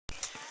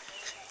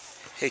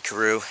Hey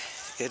Carew,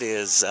 it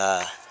is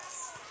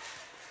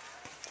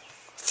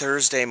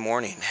Thursday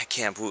morning at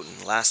Camp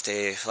Wooten, last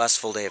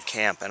full day of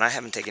camp, and I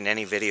haven't taken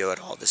any video at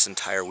all this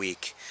entire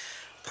week,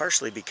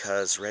 partially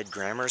because Red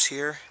Grammer's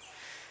here,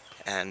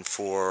 and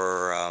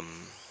for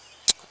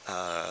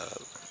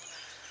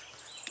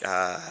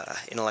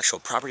intellectual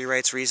property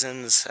rights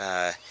reasons,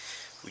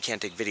 we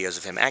can't take videos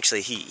of him.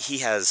 Actually,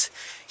 he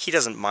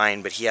doesn't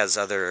mind, but he has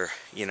other,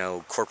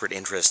 corporate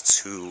interests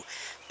who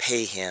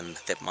pay him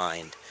that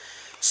mind.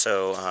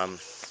 So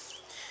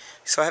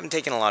I haven't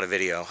taken a lot of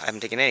video. I haven't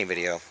taken any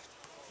video.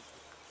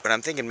 But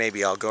I'm thinking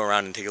maybe I'll go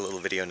around and take a little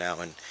video now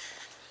and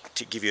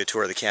to give you a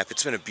tour of the camp.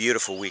 It's been a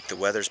beautiful week. The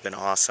weather's been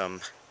awesome.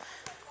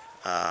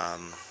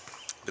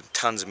 Been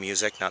tons of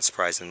music, not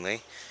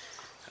surprisingly.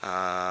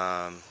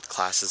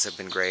 Classes have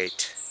been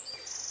great.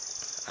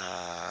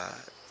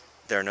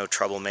 There are no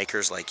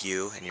troublemakers like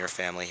you and your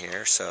family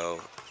here,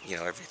 so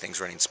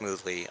everything's running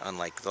smoothly,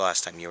 unlike the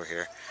last time you were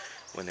here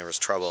when there was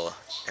trouble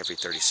every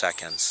 30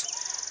 seconds.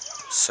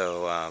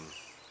 So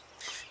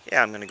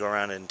yeah, I'm going to go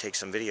around and take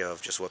some video of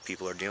just what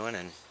people are doing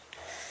and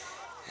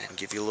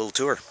give you a little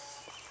tour.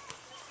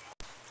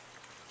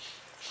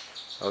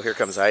 Oh, here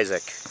comes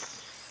Isaac.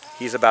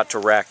 He's about to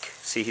wreck.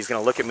 See, he's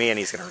going to look at me and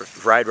he's going to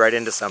ride right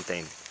into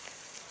something.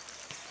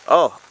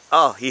 Oh,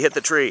 he hit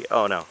the tree.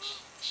 Oh no.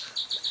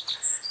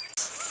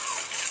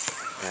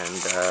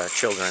 And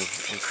children,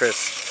 and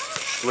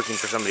Chris looking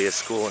for somebody to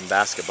school in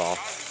basketball.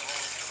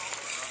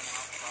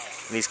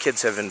 And these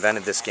kids have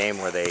invented this game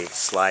where they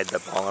slide the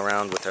ball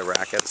around with their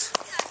rackets.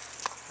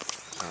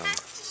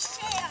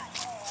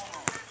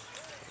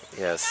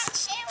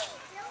 Yes.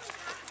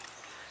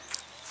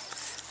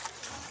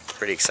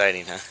 Pretty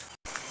exciting, huh?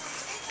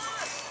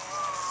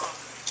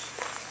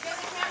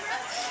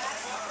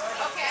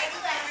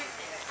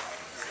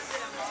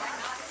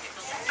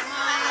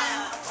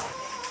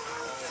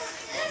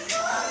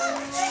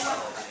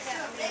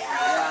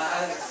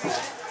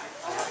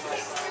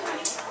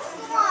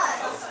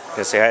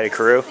 Gonna say hi to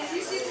Carew?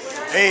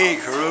 Hey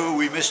Carew,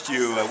 we missed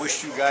you. I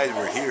wish you guys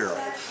were here.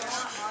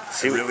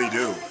 I really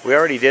do. We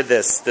already did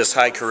this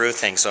hi Carew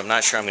thing, so I'm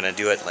not sure I'm gonna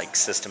do it like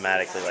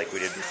systematically like we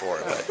did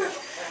before, but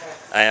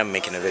I am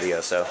making a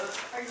video, so.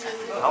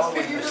 How are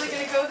you really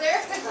gonna go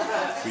there?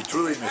 We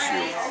truly miss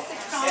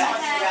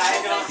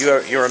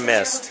you. You're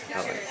missed.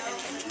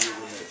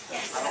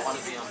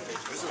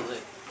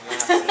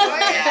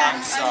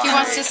 He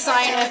wants to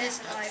sign it.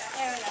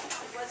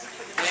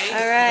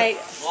 All right.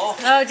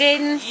 Oh,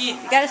 Jaden, you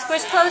gotta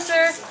squish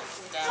closer.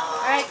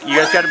 All right. You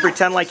guys gotta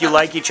pretend like you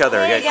like each other.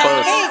 Get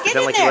close. Hey,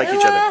 Pretend like you like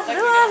each other.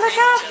 Look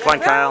up. Come on,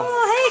 Kyle.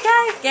 Hey,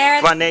 guys.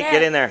 Garrett. Come on, Nate.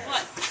 Get in there.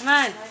 Come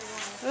on.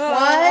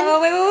 Oh,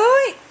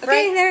 wait.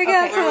 Okay, there we go.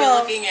 What are we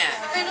looking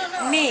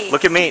at? Me.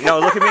 Look at me. No,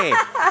 look at me.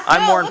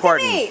 I'm more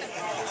important.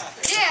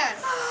 Yeah.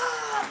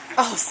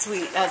 Oh,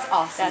 sweet. That's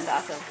awesome. That's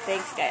awesome.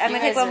 Thanks, guys. I'm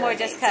gonna take one more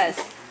just cause.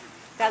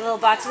 That little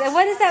box.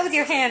 What is that with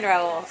your hand,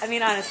 Raul? I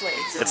mean, honestly.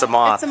 It's a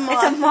moth. It's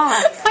a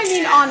moth. I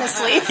mean,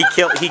 honestly.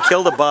 He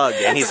killed a bug,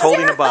 and he's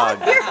holding a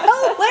bug. You're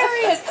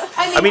hilarious.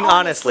 I mean,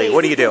 honestly,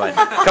 what are you doing?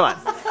 Come on.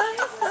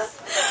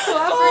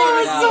 Oh,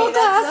 it's so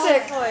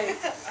classic.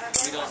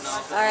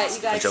 All right,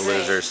 you guys. Bunch of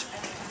losers.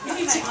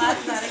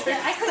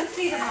 I couldn't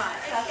see the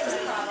moth. That's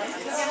the problem. I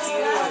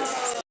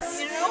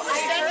was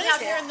standing out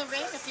here in the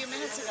rain a few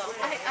minutes ago.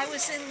 I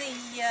was in the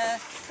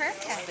prayer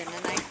cabin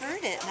and I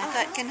heard it and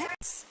I thought,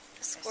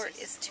 the squirt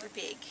is too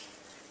big.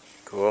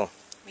 Cool.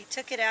 We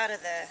took it out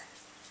of the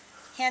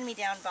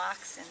hand-me-down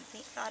box and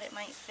thought it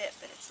might fit,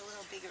 but it's a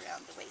little big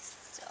around the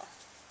waist still.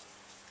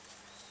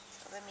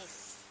 So let me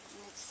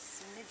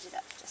smidge it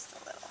up just a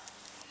little.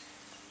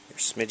 You're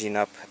smidging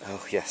up.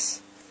 Oh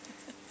yes.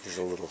 This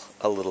is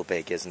a little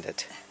big, isn't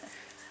it?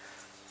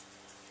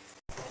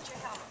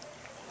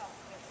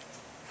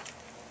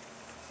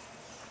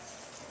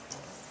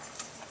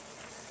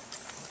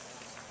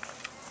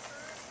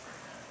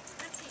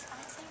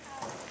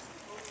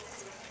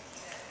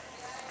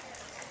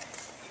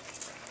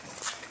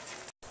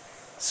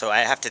 So I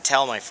have to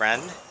tell my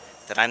friend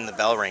that I'm the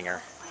bell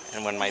ringer,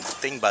 and when my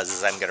thing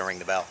buzzes, I'm gonna ring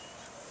the bell.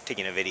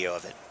 Taking a video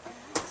of it.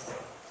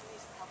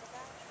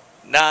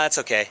 Nah, it's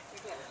okay.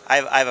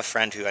 I have a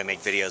friend who I make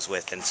videos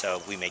with, and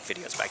so we make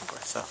videos back and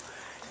forth. So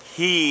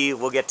he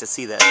will get to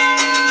see this.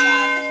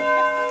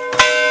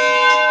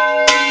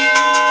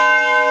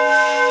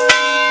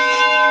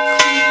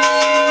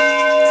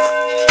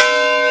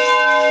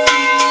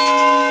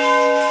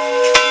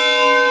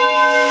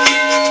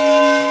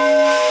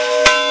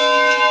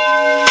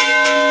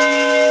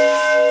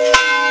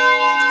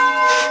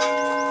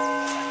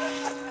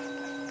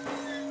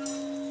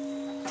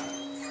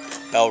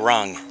 Bell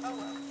rung.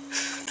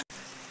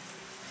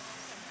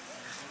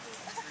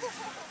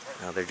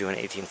 Now they're doing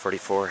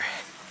 1844.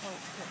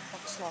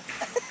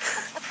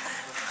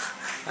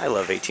 I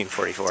love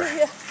 1844. Do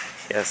you?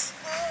 Yes.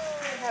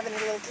 We don't have any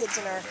little kids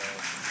in our...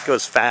 It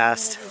goes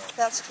fast.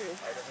 That's true.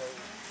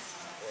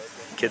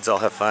 Kids all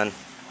have fun.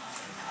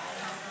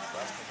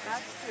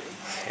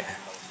 Yeah.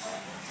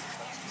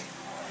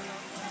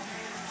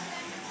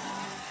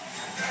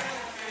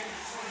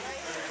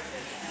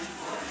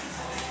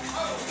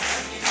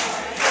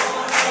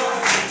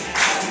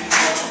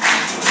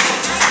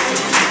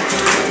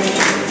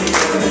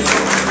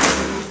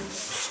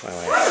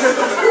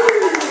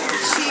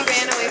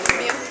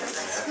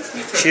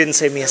 She didn't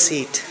save me a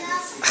seat. I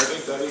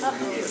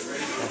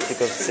have to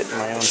go sit in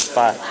my own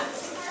spot.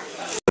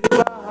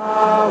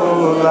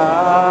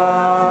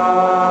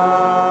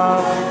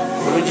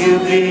 Would you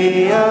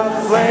be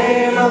a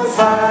flame of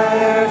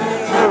fire,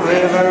 a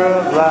river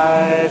of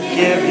life?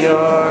 Give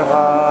your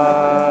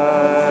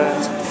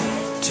heart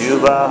to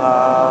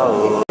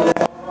Baha'u'llah.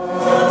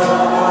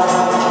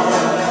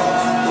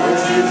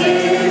 Would you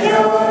give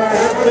your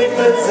earthly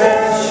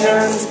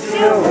possessions,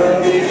 your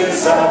worldly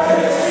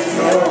desires,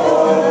 your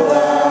whole life?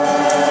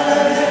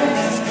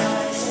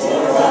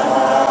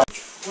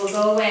 Will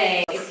go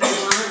away. If you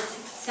want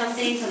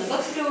something from the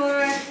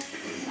bookstore,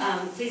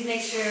 please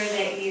make sure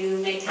that you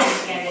make time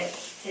to get it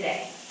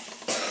today.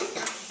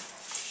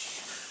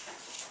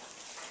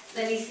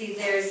 Let me see,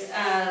 there's,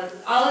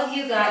 all of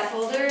you got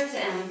folders,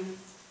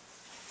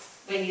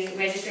 when you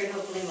registered,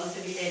 hopefully most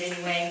of you did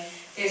anyway.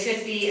 There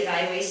should be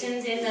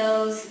evaluations in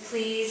those.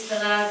 Please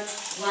fill out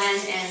one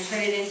and put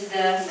it into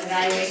the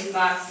evaluation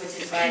box, which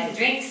is by the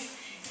drinks.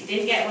 If you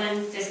didn't get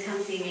one, just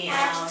come see me and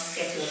I'll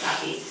get you a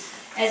copy.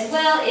 As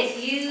well, if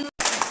you...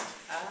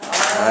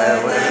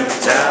 I went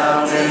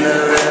down in the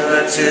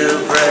river to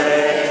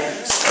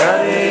pray,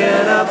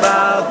 studying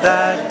about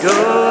that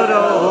good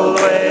old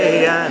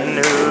way,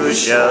 and who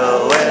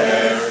shall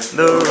wear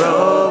the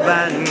robe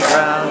and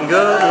crown?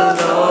 Good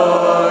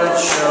Lord,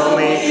 show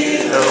me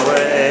the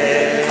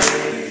way.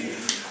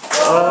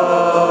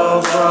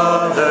 Oh,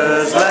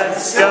 brothers,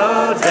 let's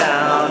go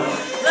down,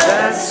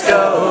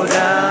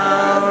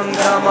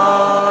 come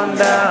on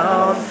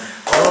down.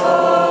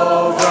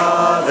 Oh,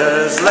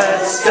 brothers,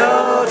 let's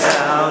go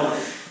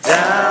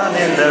down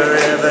in the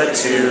river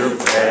to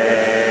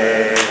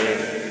pray.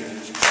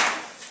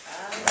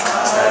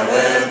 I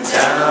went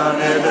down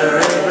in the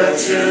river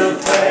to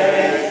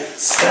pray,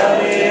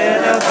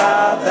 studying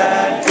about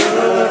that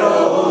good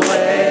old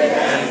way,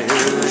 and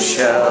who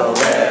shall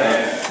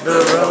wear the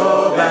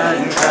robe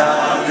and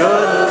crown?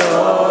 Good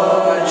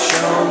Lord,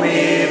 show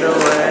me the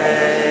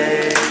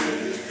way.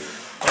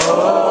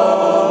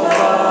 Oh,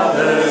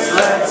 brothers,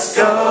 let's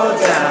go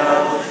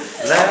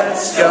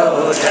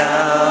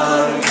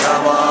down,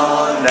 come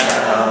on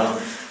down.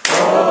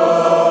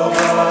 Oh,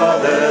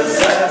 brothers,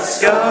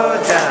 let's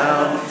go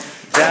down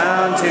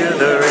to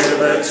the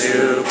river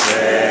to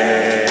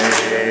pray.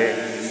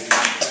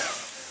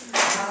 I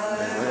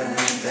went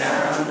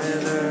down to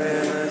the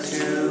river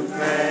to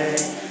pray,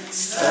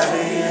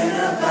 studying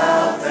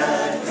about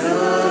that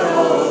good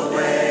old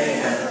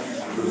way, and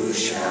who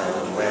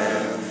shall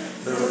wear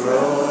the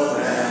robe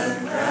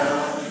and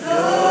crown?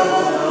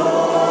 Good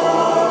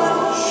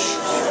Lord,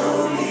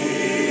 show me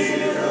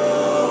the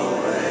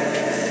way.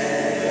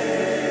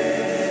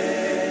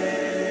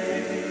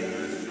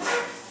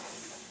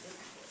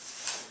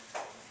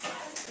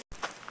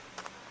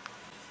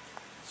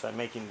 So I'm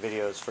making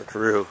videos for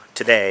Karu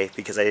today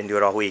because I didn't do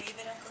it all week.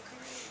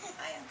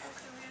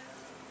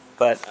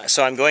 But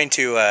so I'm going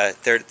to. I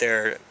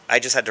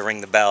just had to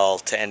ring the bell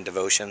to end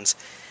devotions,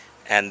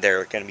 and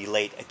they're going to be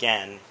late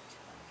again,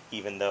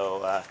 even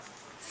though.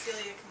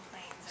 Celia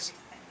complains every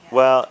time. Yeah.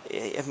 Well,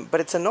 but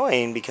it's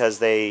annoying because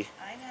they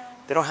I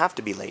know. don't have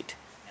to be late.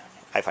 No, no.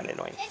 I find it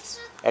annoying.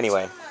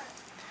 Anyway,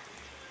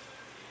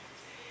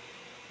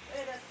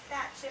 Look at a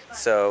fat chipmunk.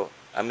 so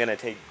I'm gonna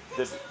take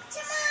this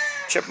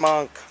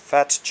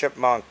fat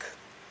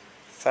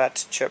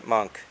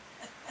chipmunk.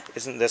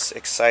 Isn't this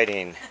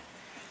exciting?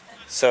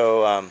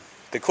 So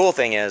the cool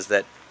thing is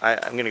that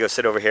I'm gonna go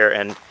sit over here,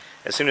 and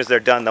as soon as they're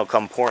done, they'll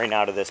come pouring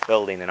out of this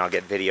building, and I'll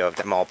get video of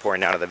them all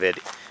pouring out of the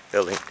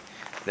building.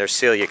 There's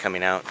Celia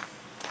coming out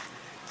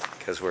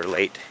because we're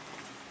late.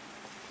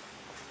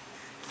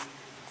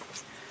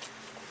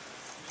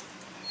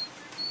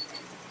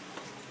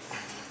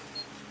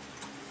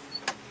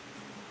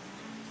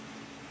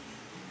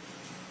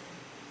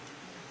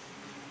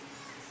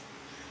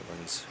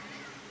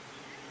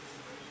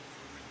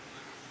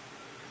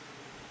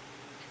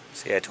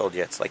 See, I told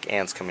you, it's like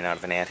ants coming out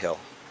of an anthill.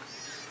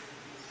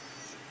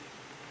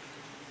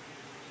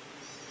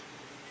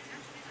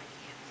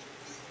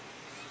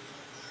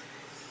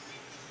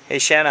 Hey,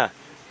 Shanna,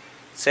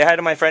 say hi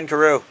to my friend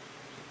Karu.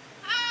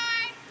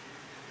 Hi!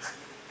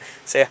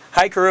 Say,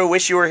 hi Karu,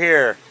 wish you were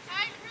here.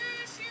 Hi,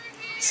 Cruz, you're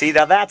here. See,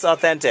 now that's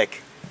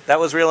authentic. That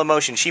was real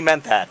emotion. She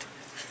meant that.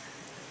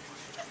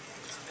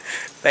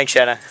 Thanks,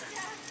 Shanna.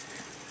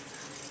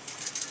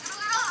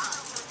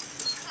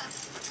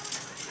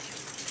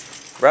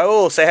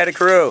 Raul, say hi to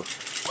Karu.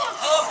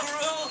 Oh,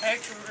 Karu! Hey,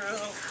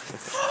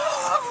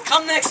 Karu!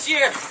 Come next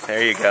year!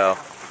 There you go.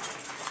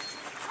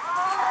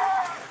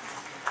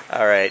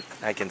 Alright,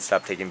 I can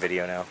stop taking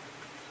video now.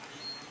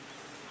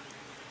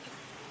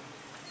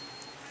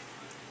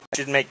 I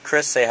should make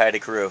Chris say hi to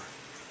Karu.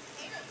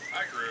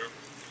 Hi, Karu.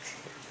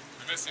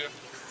 I miss you.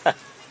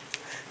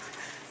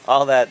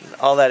 All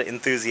that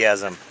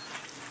enthusiasm.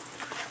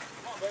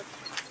 Come on, bud.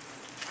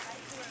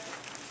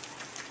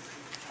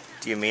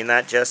 Do you mean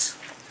that, Jess?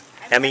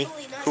 Emmy?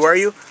 Who are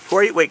you? Who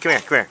are you? Wait, come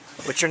here.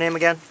 What's your name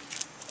again?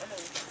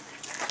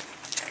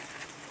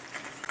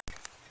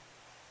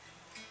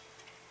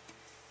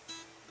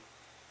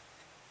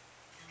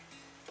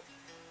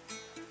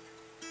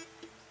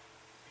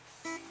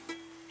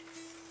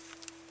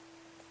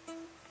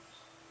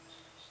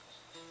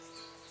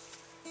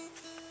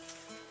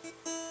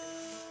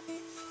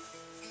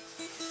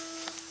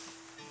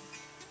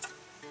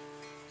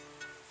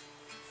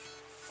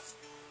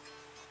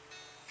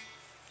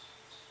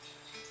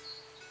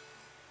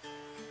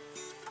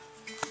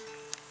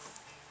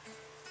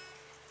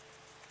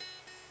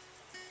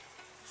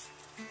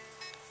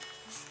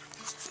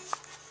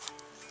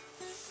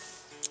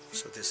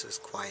 This is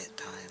quiet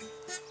time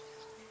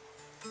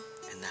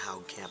in the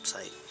Haug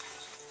campsite.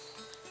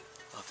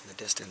 Off in the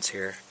distance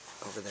here,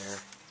 over there,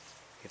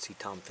 you can see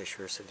Tom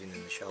Fisher sitting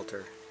in the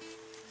shelter.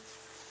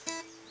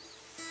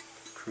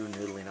 Crew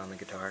noodling on the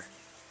guitar.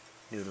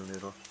 Noodle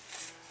noodle.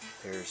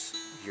 There's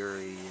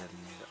Yuri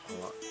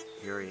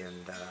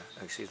and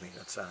excuse me,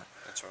 that's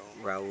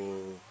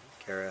Raul,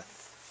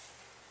 Gareth.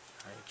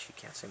 She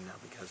can't see him now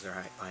because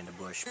they're behind a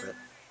bush, but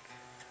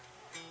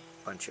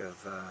a bunch of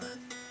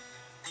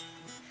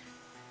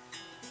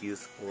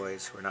youth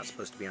boys who are not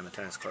supposed to be on the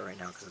tennis court right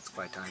now because it's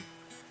quiet time,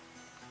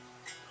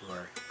 who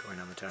are going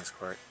on the tennis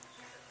court.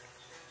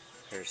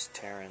 There's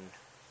Taryn.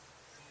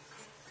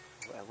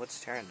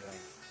 What's Taryn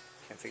doing?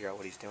 Can't figure out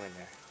what he's doing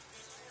there.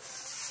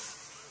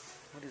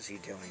 What is he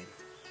doing?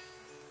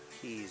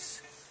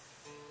 He's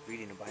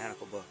reading a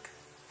Bionicle book,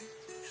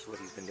 which is what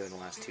he's been doing the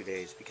last 2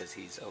 days because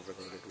he's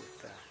overloaded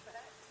with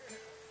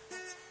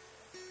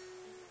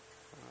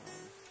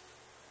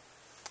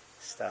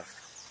stuff.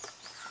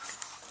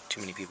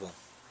 Too many people.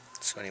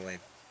 So anyway,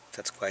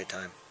 that's quiet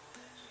time.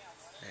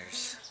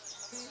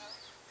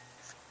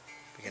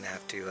 We're gonna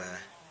have to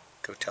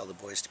go tell the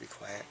boys to be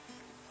quiet.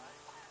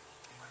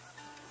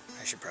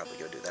 I should probably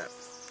go do that.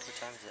 What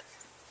time is it?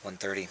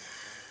 1:30.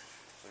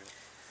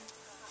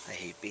 I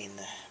hate being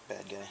the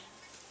bad guy.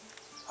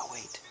 Oh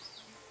wait.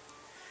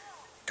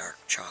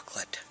 Dark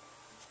chocolate.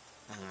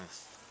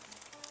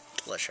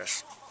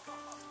 Delicious.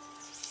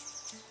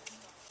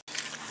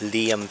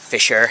 Liam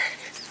Fisher.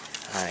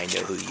 I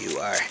know who you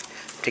are.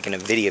 I'm taking a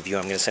video of you.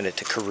 I'm going to send it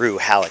to Carew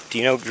Halleck. Do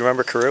you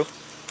remember Carew?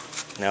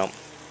 No.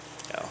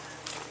 No.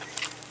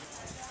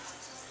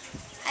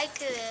 Hi,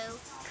 Kuru.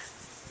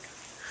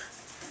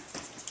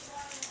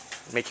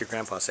 Make your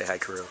grandpa say hi,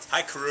 Carew.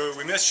 Hi, Carew.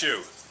 We miss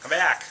you. Come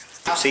back.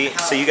 See,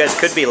 so you guys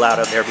could be loud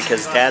out there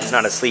because Dad's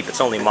not asleep. It's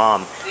only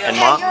Mom, and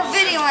Yeah, you're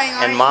videoing,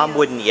 aren't Mom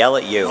wouldn't yell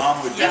at you.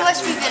 Mom would you? You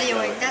must be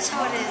videoing. That's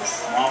how it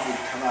is. Mom would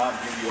come out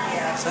and give you a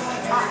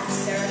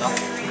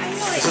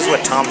This is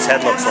what Tom's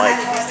head looks like.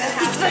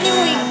 He's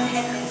videoing.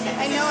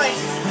 I know it.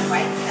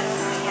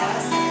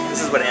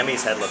 This is what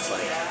Emmy's head looks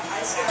like.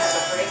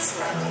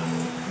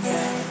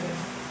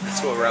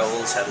 That's what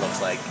Raul's head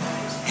looks like.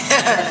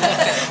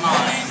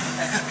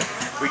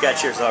 We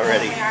got yours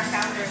already.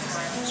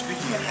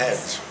 Speaking of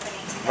heads,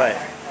 What?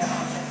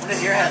 What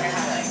is your head look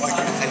like? why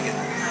don't you take it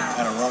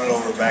and run it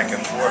over back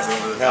and forth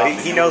over the No, top?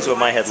 he knows what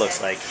my head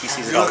looks like. He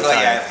sees it You all look the like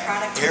time. a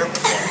hair.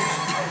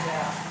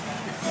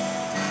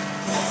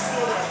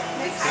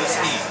 Who's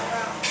he?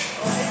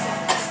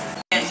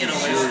 Can't get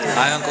away with it.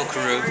 Hi, Uncle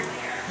Carew.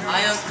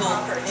 Hi, Uncle.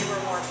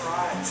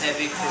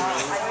 Heavy Carew.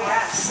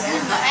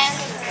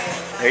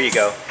 There you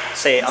go.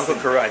 Say, Uncle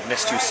Carew, I've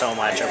missed you so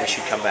much. I wish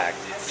you'd come back.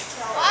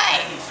 Why?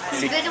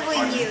 He's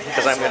videoing you.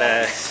 Because I'm going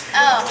to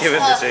Oh, give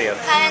him this video.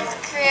 Hi, Uncle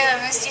Carew. I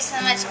missed you so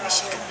much. I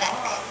wish you come back.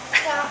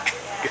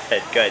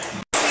 Good, good.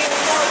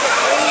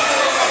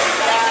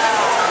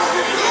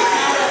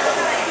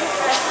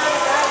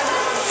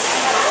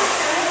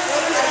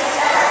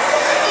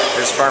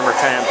 There's Farmer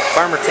Tan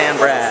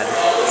Brad.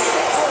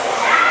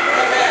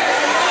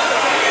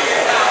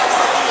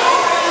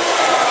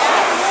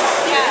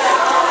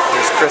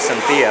 There's Chris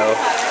and Theo.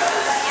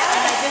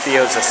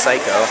 Theo's a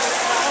psycho,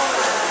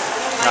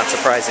 not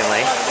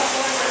surprisingly,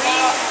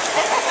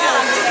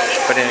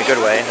 but in a good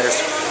way.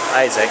 There's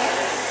Isaac.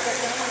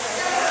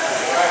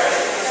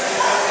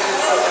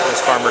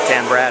 There's Farmer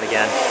Tan Brad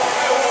again,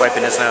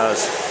 wiping his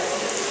nose.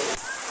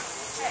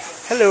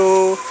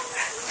 Hello.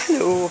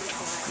 Hello.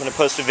 I'm going to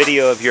post a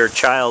video of your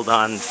child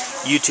on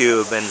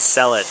YouTube and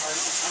sell it.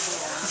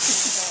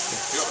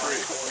 Feel free.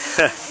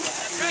 Get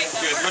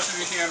as much as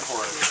you can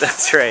for it.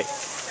 That's right.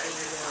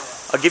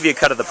 I'll give you a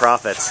cut of the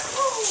profits.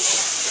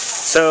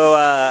 So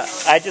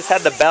I just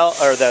had the bell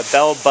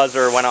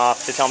buzzer went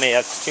off to tell me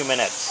it's 2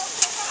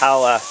 minutes.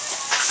 How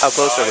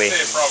close are we? I'd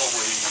say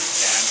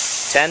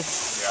probably 10. 10?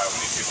 Yeah, we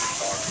need to get some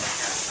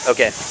dogs.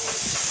 Okay.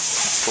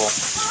 Cool.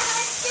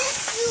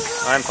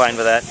 I'm fine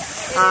with that.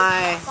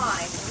 Hi.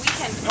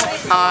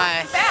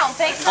 Hi.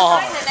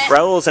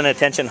 Raul's an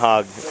attention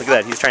hog. Look at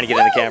that. He's trying to get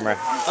in the camera.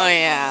 Oh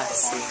yeah.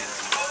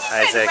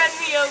 Isaac.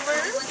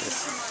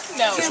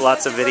 Just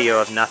lots of video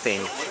of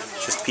nothing.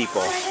 Just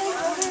people.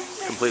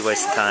 Complete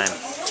waste of time.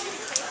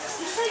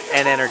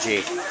 And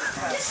energy. Look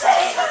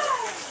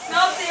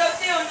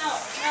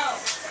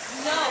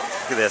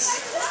at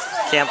this.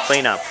 Camp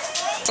cleanup.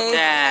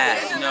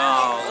 Dad,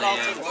 no,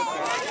 Liam.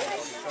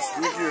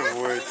 Speaking of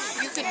which,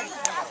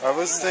 I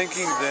was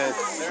thinking that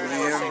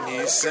Liam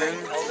Neeson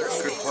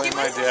could play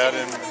my dad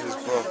in his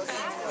book.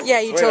 Yeah,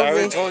 you Wait, told I me.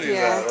 already told you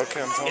Yeah. that.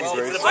 Okay, I'm telling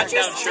Grace. It's a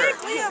button-down shirt.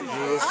 You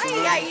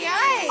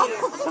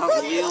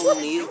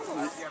listening?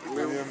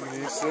 Liam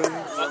Neeson.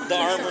 The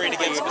armory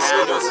against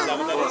mosquitoes. Is that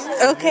what that is?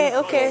 Okay,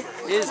 okay.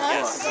 His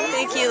book.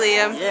 Thank you,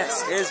 Liam.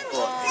 Yes, his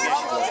book.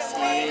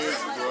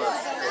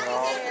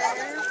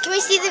 Can we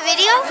see the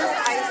video?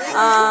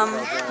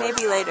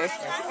 Maybe later.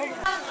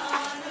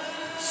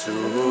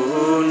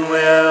 Soon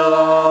will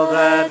all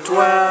that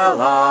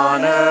dwell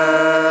on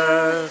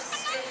earth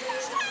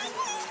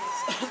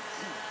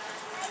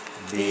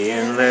be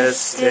in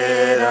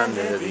enlisted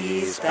under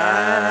these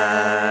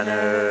banners.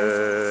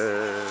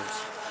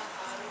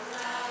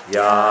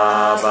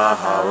 Ya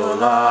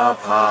Baha'u'llah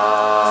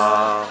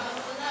Pa,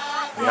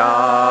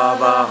 Ya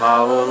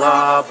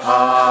Baha'u'llah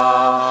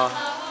Pa,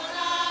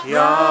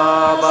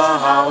 Ya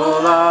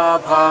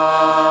Baha'u'llah Pa,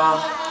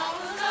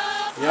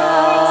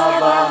 Ya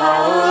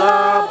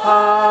Baha'u'llah Pa.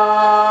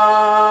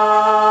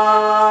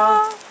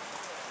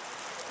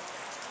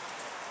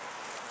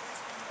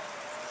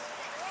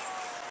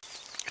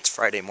 It's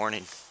Friday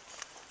morning,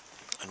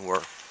 and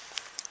we're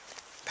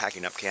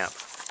packing up camp.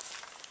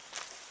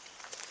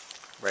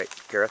 Right,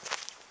 Gareth?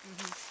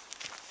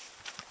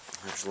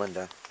 There's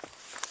Linda.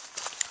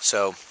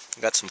 So,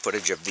 we got some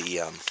footage of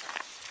the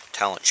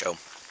talent show,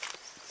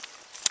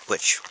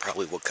 which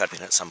probably will cut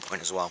in at some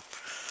point as well.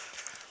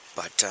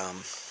 But,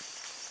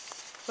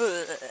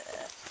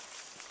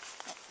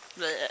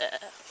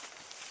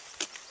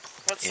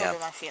 What sort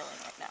am I feeling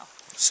right now?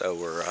 so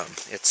we're,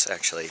 it's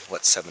actually,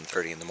 what,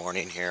 7:30 in the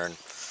morning here, and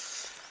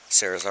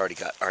Sarah's already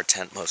got our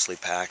tent mostly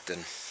packed,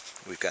 and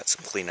we've got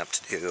some cleanup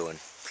to do, and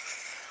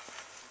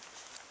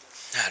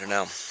I don't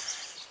know.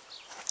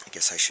 I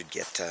guess I should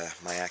get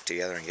my act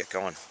together and get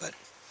going, but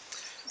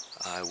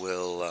I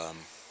will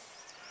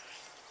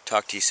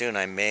talk to you soon.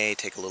 I may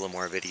take a little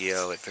more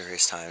video at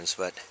various times,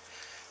 but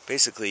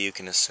basically you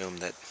can assume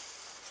that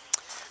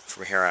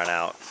from here on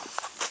out,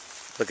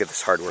 look at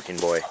this hard-working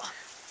boy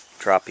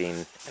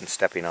dropping and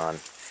stepping on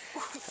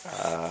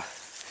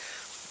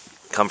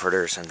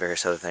comforters and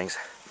various other things.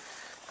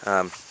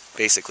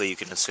 Basically you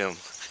can assume,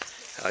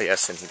 oh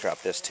yes, and he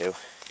dropped this too.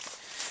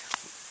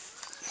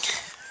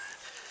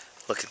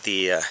 Look at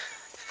the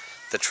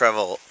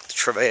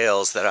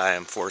travails that I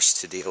am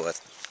forced to deal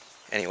with.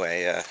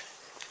 Anyway,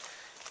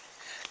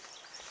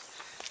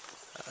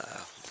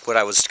 what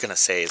I was going to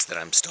say is that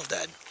I'm still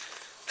dead.